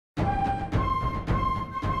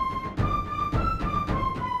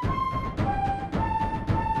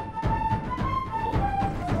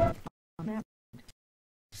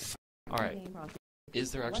Alright.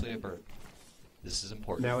 Is there actually a bird? This is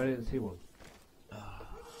important. No, I didn't see one. I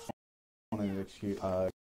wanted to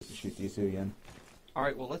shoot these two again.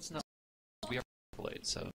 Alright, well let's not. We are delayed,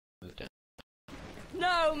 so move down.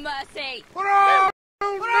 No mercy!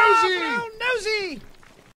 Nosy!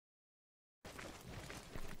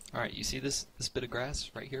 Alright, you see this bit of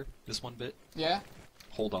grass right here? This one bit? Yeah?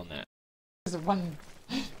 Hold on that. There's a one...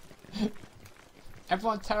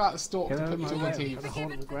 Everyone tear out the stalk to put into your teeth.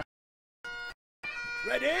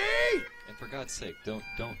 Ready? And for God's sake, don't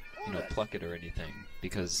pluck it or anything,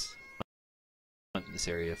 because in this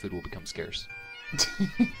area food will become scarce.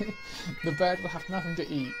 The bird will have nothing to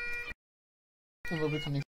eat. And will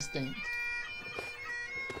become extinct.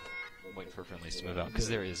 Wait for friendlies to move out, because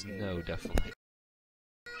there is no defilade.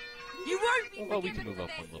 You won't be Well, we can move up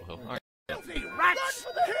one little hill. Alright. Filthy rats!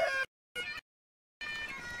 For the hill!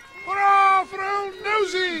 Hurrah for old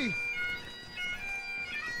Nosy!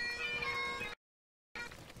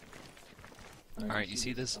 Alright, you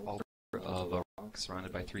see this altar of a rock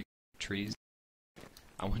surrounded by 3 trees?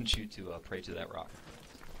 I want you to pray to that rock.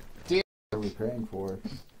 What are we praying for?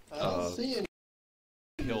 I don't see any.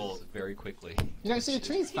 Kill very quickly. You don't see the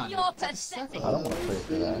trees, man? You're pathetic. I don't want to pray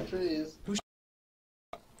for that. Trees.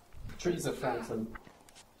 Trees are phantom.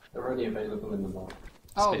 They're only available in the mall.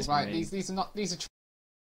 Oh, Space right, Marine. these are trees.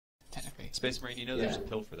 Technically. Space Marine, you know there's a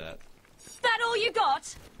pill for that. That all you got?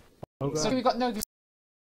 So we've got no...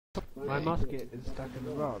 My musket is stuck in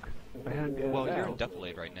the rock. I can't get Well, it you're in out.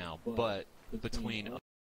 defilade right now, but between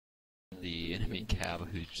the enemy cab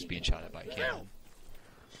who's just being shot at by a cannon.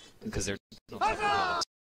 Because there's no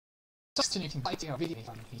Just an fighting a video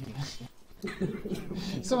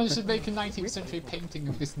game. Someone should make a 19th century painting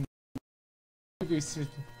of this goose with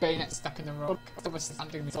bayonet stuck in the rock. Someone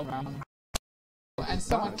standing this around. And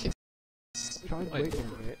someone kicks. Try and wait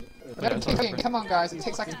on it. Let him kick in, come on guys, it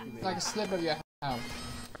takes like a sliver of your health.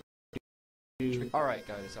 Alright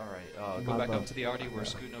guys, alright. Go back up to the Arty, we're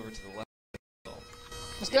scooting over to the left.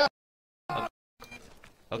 Let's go!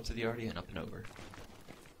 Up to the Arty and up and over.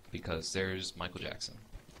 Because there's Michael Jackson.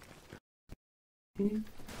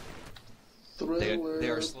 They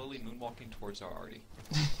are slowly moonwalking towards our Arty.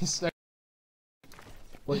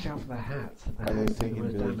 Watch out for the hats. Are they taking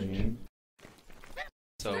most village damage. in?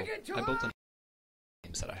 So, I built a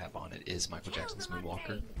games that I have on it is Michael Jackson's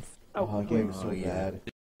Moonwalker. Oh, that game is so bad.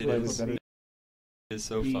 It is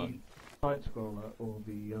so fun. Side scroller or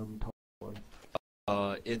the top one?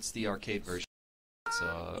 It's the arcade version. It's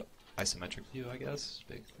isometric view, I guess.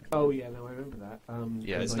 Big. Oh yeah, no, I remember that.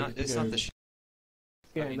 Yeah, it's not the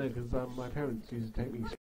Yeah, I mean, no, because my parents used to take me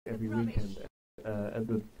every weekend at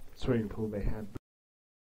the swimming pool. They had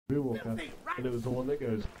Moonwalker, and it was the one that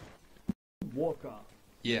goes walk up.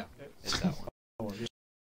 Yeah, it's that one. Oh, yeah.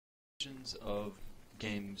 Versions of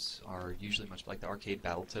games are usually much like the arcade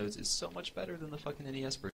Battletoads. It's so much better than the fucking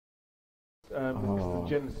NES version. Because the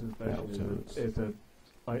Genesis version is a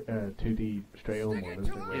 2D straight on one,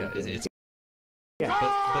 isn't it? Yeah, it's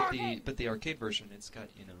yeah. But the arcade version, it's got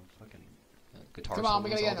fucking guitar. Come on, we're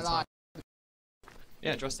solos gonna all get the in time. the line.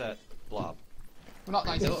 Yeah, address that blob. We're not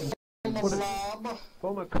like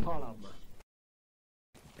Form a column.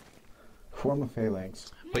 Form a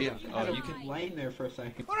phalanx. But yeah, you can Laying there for a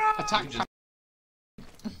second. attack. just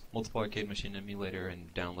multiple arcade machine emulator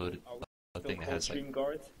and download a thing that has like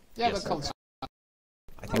Yeah, yes, but called.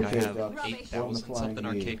 I think Okay, I have Doc. 8,000 something Flying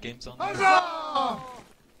arcade games on there.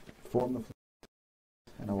 Form the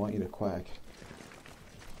and I want you to quack.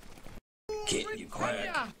 Can you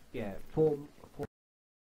quack? Yeah, form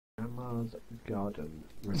Grandma's garden.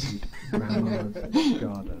 Repeat, Grandma's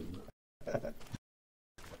garden.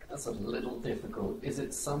 That's a little difficult. Is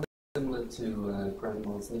it something similar to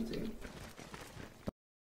Grandma's knitting?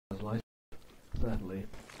 Certainly.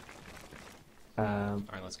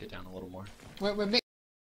 Alright, let's get down a little more. We're mixed.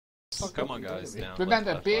 Come on, guys, down.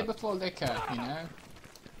 Remember, left, beer left. before liquor, you know?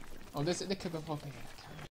 Or is it liquor before beer?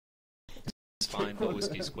 It's fine, but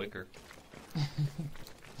whiskey's quicker.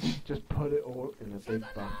 Just put it all in a big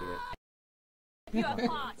bucket. You're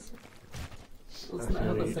hot. Doesn't that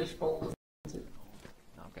have a fishbowl?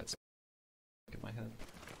 Now I've got in my head.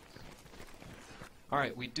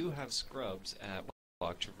 Alright, we do have scrubs at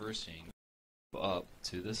block traversing up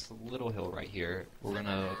to this little hill right here. We're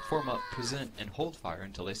gonna form up, present, and hold fire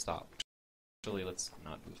until they stop. Actually, let's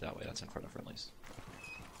not move that way. That's in front of friendlies.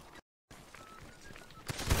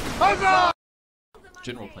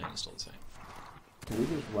 General plan is still the same. Can we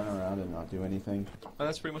just run around and not do anything?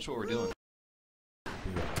 That's pretty much what we're doing. Yeah.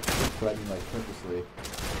 But I mean, like, purposely.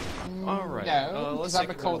 Alright, No, let's because I'm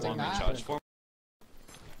take a recording long range that. charge.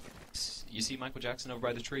 You see Michael Jackson over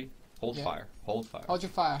by the tree? Hold Yeah. fire. Hold fire. Hold your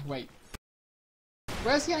fire. Wait.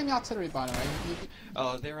 Where's the enemy artillery, by the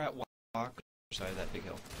way? They're at walk side of that big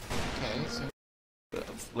hill. Okay, so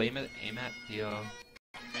Aim at the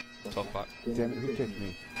 12 o'clock. Damn it, who kicked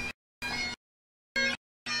me?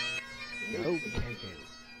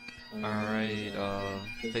 Alright,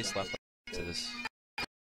 face left to this.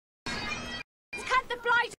 Cut the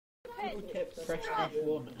blight! Press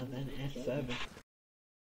F1 and then F7.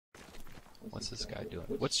 What's this guy doing?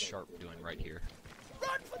 What's Sharp doing right here?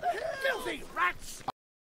 Run for the hills! Filthy rats!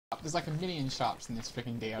 there's like a million sharps in this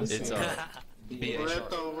freaking DLC. It's BA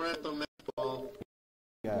Sharp.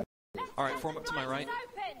 Yeah. Alright, form up to my right.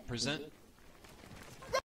 Present.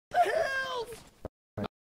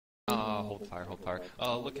 Hold fire, hold fire.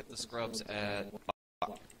 Look at the scrubs at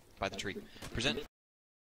by the tree. Present.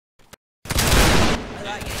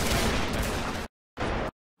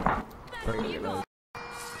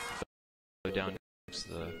 Go down to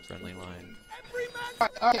the friendly line.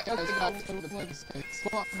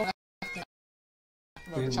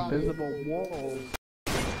 Invisible walls.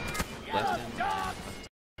 Left and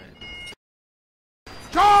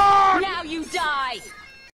Now you die!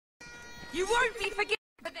 You won't be forgiven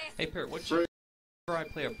for this! Hey Parrot, whenever I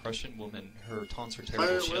play a Prussian woman, her taunts are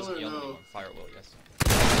terrible. She doesn't yell at anyone. Fire at will, yes.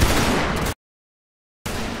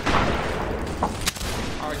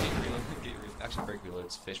 Alright, get your reload. Get your reload. Actually, break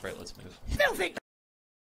reloads. Fish right, let's move. Filthy!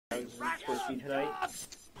 What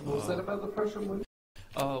was that about the Prussian one?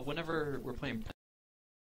 Whenever we're playing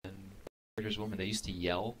and British woman, they used to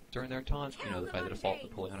yell during their taunt. You know, by the default, the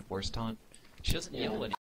Napoleonic Wars taunt. She doesn't yell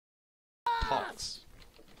anymore. Talks.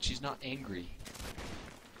 She's not angry.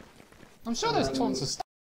 I'm sure those taunts are still.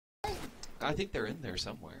 I think they're in there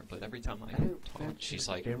somewhere, but every time I taunt, she's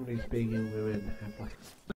like... Generally speaking, women have like...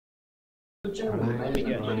 But generally, Right.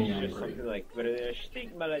 maybe Right. Something like,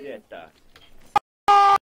 stig maledetta.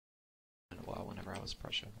 In a while, whenever I was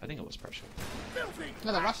Prussia. I think it was Prussia.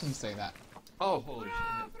 No, the Russians say that. Oh, holy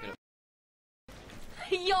shit. Get up.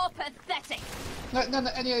 You're pathetic! No,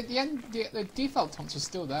 anyway, the default taunts are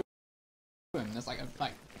still there. There's like 10.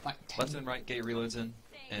 Left and right, gate reloads in,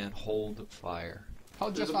 and hold fire.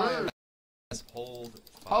 Hold your fire. Yes, hold fire.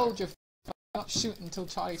 Hold your fire. Not shoot until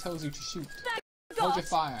Charlie tells you to shoot. Hold your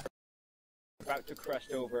fire. About to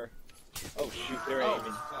crest over. Oh shoot, they're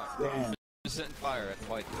aiming. Damn. Just setting fire at the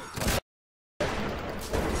white hood.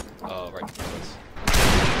 Right in front of us.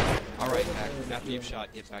 Alright, after you've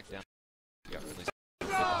shot, get back down. Yeah, friendlies. Get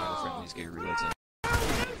behind the friendlies, get your reloads in.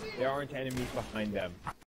 There aren't enemies behind them.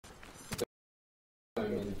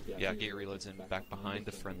 Yeah, get your reloads in, back behind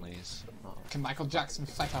the friendlies. Oh. Can Michael Jackson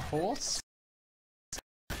fight a horse?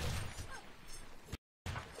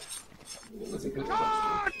 That's a good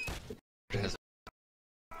question.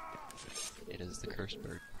 It is the cursed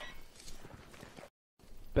bird.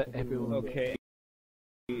 But everyone... Okay.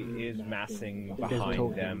 He is massing Just behind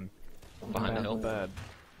talking. them. Behind the hill. bird.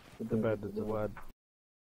 The bird is the word.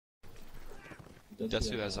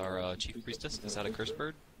 Desu as our chief priestess, is that a cursed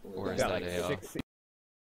bird? Or is Got that like a 60,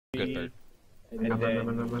 good bird? and then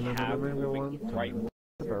you have moving right.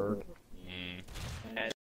 Bird.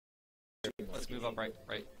 And Let's move up right.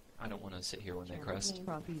 I don't want to sit here when they crest.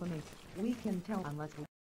 We can tell unless we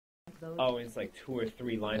those. oh, it's like 2 or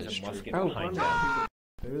 3 lines That is of true. muskets Oh, behind funny. them.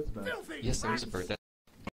 There is a bird. Yes, there is a bird. That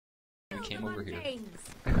we came over here.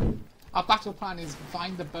 Our battle plan is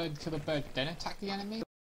find the bird, kill the bird, then attack the enemy.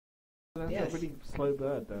 That's Yes. a really slow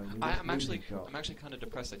bird, though. You I'm just actually really shot. kind of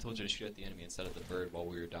depressed. I told you to shoot at the enemy instead of the bird while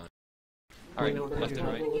we were dying. All right, Well, left and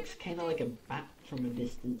It right. looks kind of like a bat from a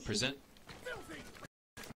distance. Present.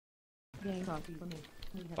 Game copy for me.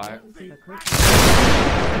 We have Fire. to see the quick-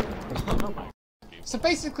 So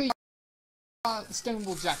basically,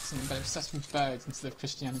 Stonewall Jackson, but obsessed with birds instead of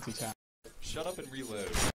Christianity. Chat. Shut up and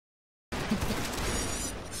reload. Is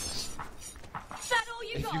that all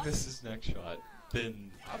you If you got? miss this next shot,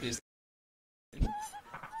 then obviously.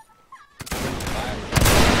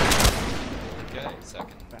 Okay,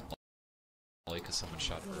 second. Only because someone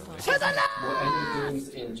shot early. Were any goons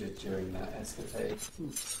injured during that escapade?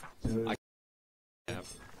 So, Yeah.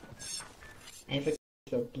 Every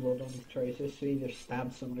blood on his trousers, so either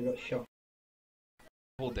stabbed somebody or got shot.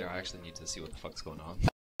 Hold there. I actually need to see what the fuck's going on.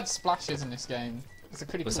 Splashes in this game. It's a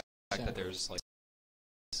pretty cool. Besides the fact feature. that there's like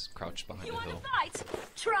crouched behind You the want to hill. fight?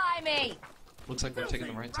 Try me! Looks like we're taking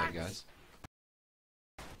the right side, guys.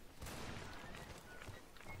 That's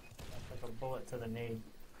like a bullet to the knee.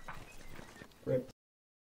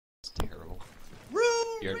 It's terrible.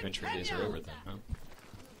 Your adventuring days are over then, huh?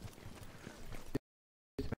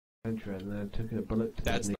 adventure, and then took a bullet to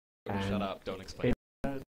That's the the... and Shut up, don't explain.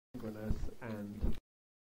 Synchronous, and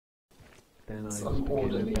then I It's just became a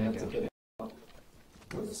unorderly, you have to beggar. get it up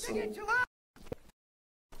with a sword.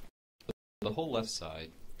 The whole left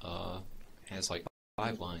side has like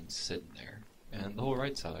 5 lines sitting there, and the whole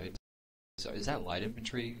right side. So is that light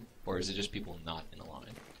infantry, or is it just people not in a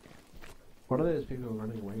line? What are those people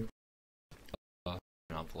running away from?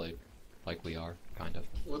 Enfilade, like we are, kind of.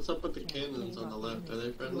 What's up with the cannons on the left? Are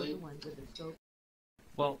they friendly?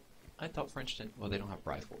 Well, I thought French didn't. Well, they don't have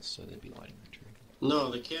rifles, so they'd be light infantry.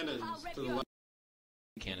 No, the cannons to the left.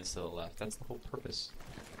 Cannons to the left. That's the whole purpose.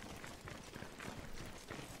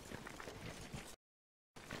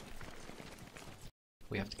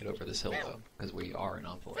 We have to get over this hill though, because we are in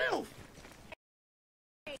enfilade.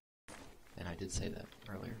 And I did say that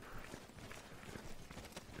earlier.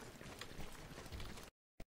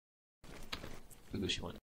 Bugush, you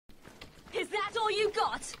want? Is that all you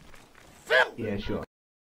got? Yeah, sure.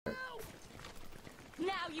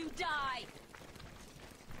 Now you die!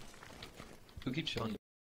 Who keeps showing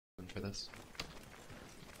for this?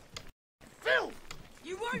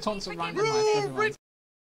 You won't It's also be randomized, everyone.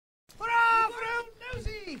 Bravo,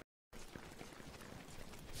 nosy!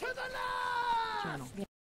 To the left! Channel.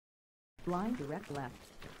 Blind direct left.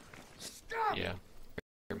 Stop! Yeah,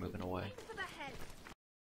 they're moving away. for the head.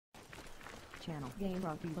 Channel. Game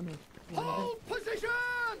rocky limit. Hold position!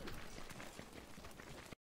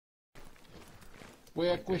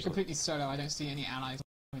 We're completely solo. I don't see any allies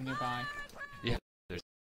nearby. Yeah, there's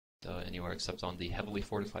anywhere except on the heavily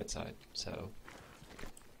fortified side. So,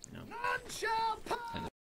 you know. None shall pass!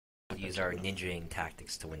 Use our ninjaing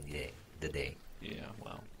tactics to win the day. Yeah,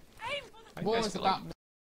 well. War is about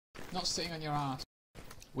not sitting on your ass.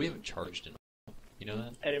 We haven't charged in. You know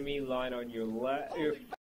that? Enemy line on your left.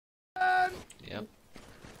 Yep.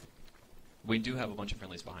 We do have a bunch of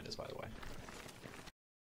friendlies behind us, by the way.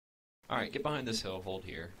 Alright, get behind this hill, hold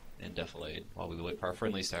here, and defilade while we wait for our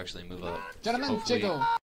friendlies to actually move up. Gentlemen, Hopefully- jiggle!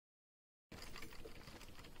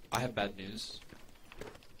 I have bad news.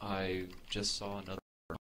 I just saw another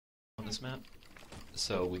on this map,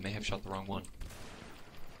 so we may have shot the wrong one.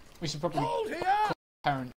 We should probably Hold here! call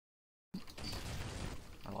parent.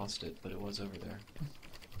 I lost it, but it was over there.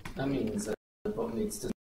 That means the bot needs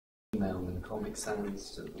to email and Comic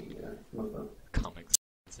Sans to the mother. Comics.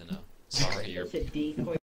 It's in a. Sorry, you're. It's a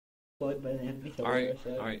decoy deployed by the enemy. Alright,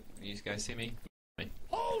 alright. You guys see me?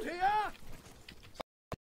 Hold here!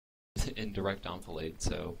 In direct enfilade,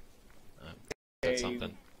 so. That's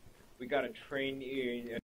something. We got a train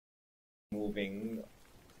in moving.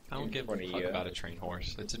 I don't give a fuck about a train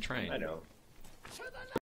horse. It's a train. I know.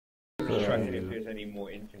 I'm just checking if there's any more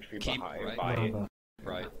infantry behind by it.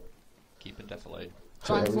 Right. Keep it defilade.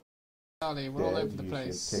 Try and fall Charlie, we're all Dead, over the you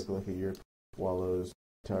place. should take a look at your Wallow's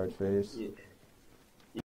tired face.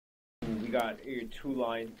 We got 2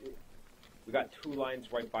 lines. We got 2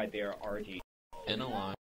 lines right by their RG. In a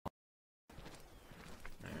line.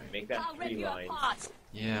 Make that I'll rip 3 you lines. apart!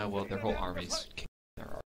 Yeah, well, their whole army's.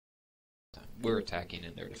 We're attacking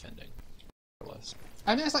and they're defending. More or less.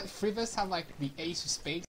 I know it's like 3 of us have like the ace of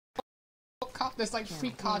spades. There's like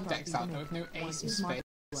 3 card decks out there with no ace of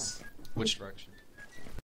spades. Which direction?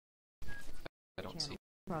 I don't see.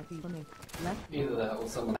 Rocky limit. Left. Either that or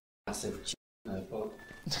some massive bot.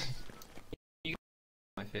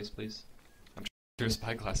 My face, please. I'm sure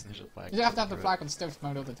spyglass and there's a flag. You have to have the flag on stealth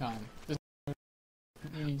mode all the time.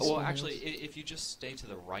 Well, actually, if you just stay to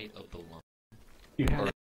the right of the line, You have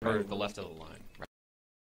or the left of the line, right?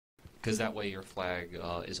 Because that way your flag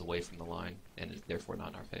is away from the line and is therefore not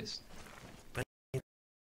in our face.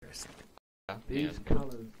 these And-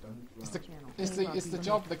 colours don't It's the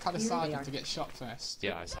job of the colour sergeant to get shot first.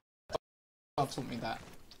 Yeah, I saw. Bob taught me that.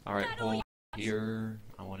 Alright, hold here.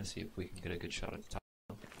 I want to see if we can get a good shot at the top.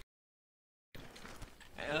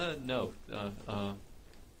 No.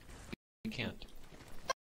 We can't.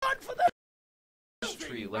 Just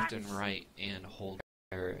tree left and right and hold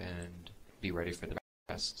there and be ready for the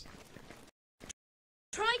rest.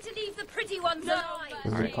 Try to leave the pretty ones alive!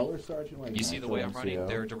 Is the Alright. color sergeant like You see the way I'm running? NCO?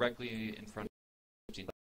 They're directly in front of 15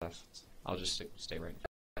 left. I'll just stay right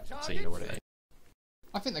so you know where to aim.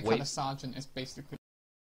 I think the Wait. colour sergeant is basically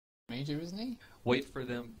major, isn't he? Wait for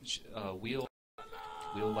them. Wheel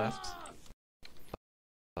left.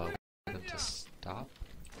 For them to stop.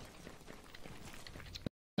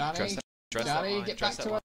 Johnny, Dress that Johnny, line, get dress back that to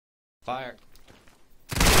line. us. Fire.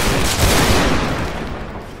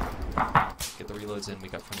 Get the reloads in. We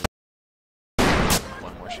got from the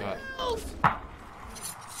one more shot.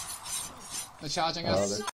 They're charging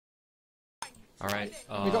us. All right.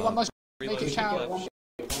 We got one more. Make reload it count. left.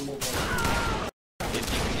 If you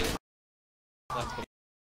can get left,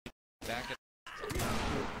 back.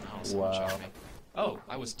 Oh, someone Wow. shot me. Oh,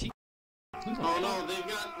 I was T. Oh no, they've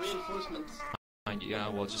got reinforcements. Yeah,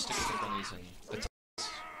 well, just stick with the friendlies and attacks.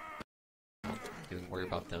 Don't even worry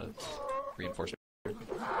about the reinforcement.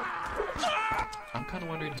 I'm kind of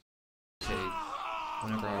wondering, okay,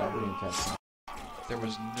 whenever there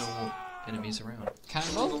was no enemies around.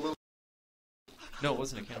 Cannonball? No, it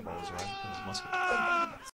wasn't a cannonball, it was a musket.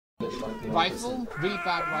 Rifle? Really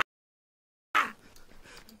bad rifle.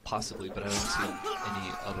 Possibly, but I don't see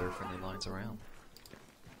any other friendly lines around.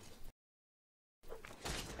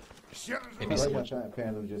 Maybe Like someone... a giant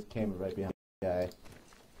phantom just came right behind the guy.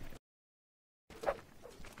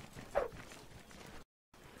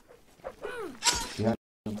 Behind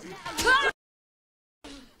him.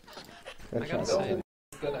 I gotta say...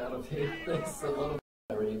 Let's get out of here. There's a lot of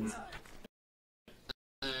Marines.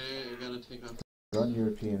 I gotta take off. Run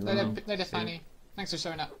European, run. Later, Fanny. Thanks for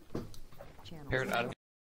showing up. Parrot, I don't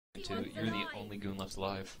to you're the only goon left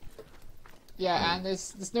alive. Yeah, and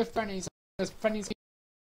there's no friendlies. There's friendlies.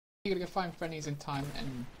 You gotta go find friendlies in time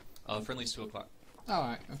and. Friendly's 2 o'clock.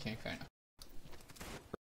 Alright, okay, fair enough.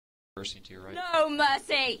 Bursting to your right. No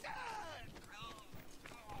mercy!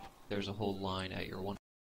 There's a whole line at your one.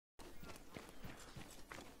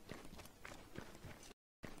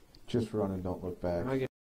 Just run and don't look back. Do you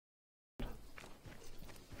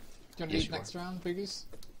want to Yes, lead next round, Boogies?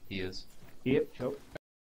 He is. Yep, sure.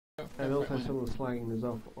 And also someone slagging us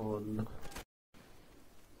off on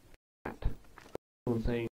chat. Someone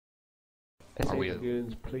saying,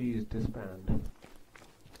 SAdraGoons, please disband.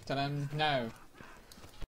 Tell them no.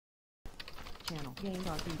 Channel games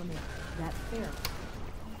are implemented. That's fair.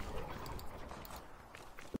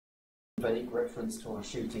 Vague reference to our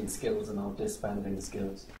shooting skills and our disbanding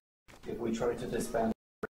skills. If we try to disband,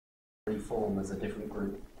 reform as a different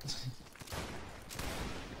group.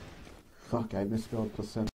 Fuck, I misspelled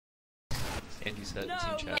placenta. And you said in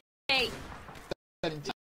team chat. Said in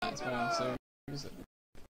chat as well, so use it.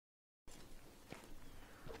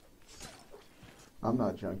 I'm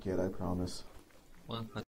not drunk yet, I promise. Well,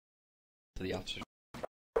 that's to the officers.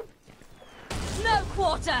 No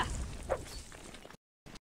quarter!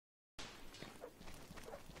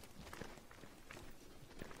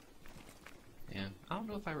 Yeah, I don't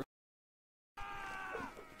know if I...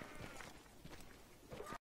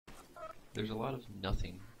 There's a lot of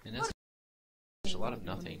nothing, and that's... There's a lot of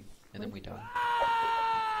nothing, and then we die.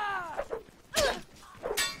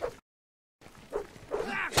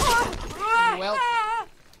 Well...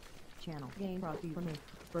 Channel game brought to you from me.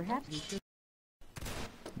 Perhaps we should...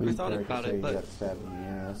 I thought about it, but... You got stabbed in the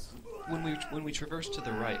ass. When we traversed to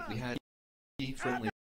the right, we had friendly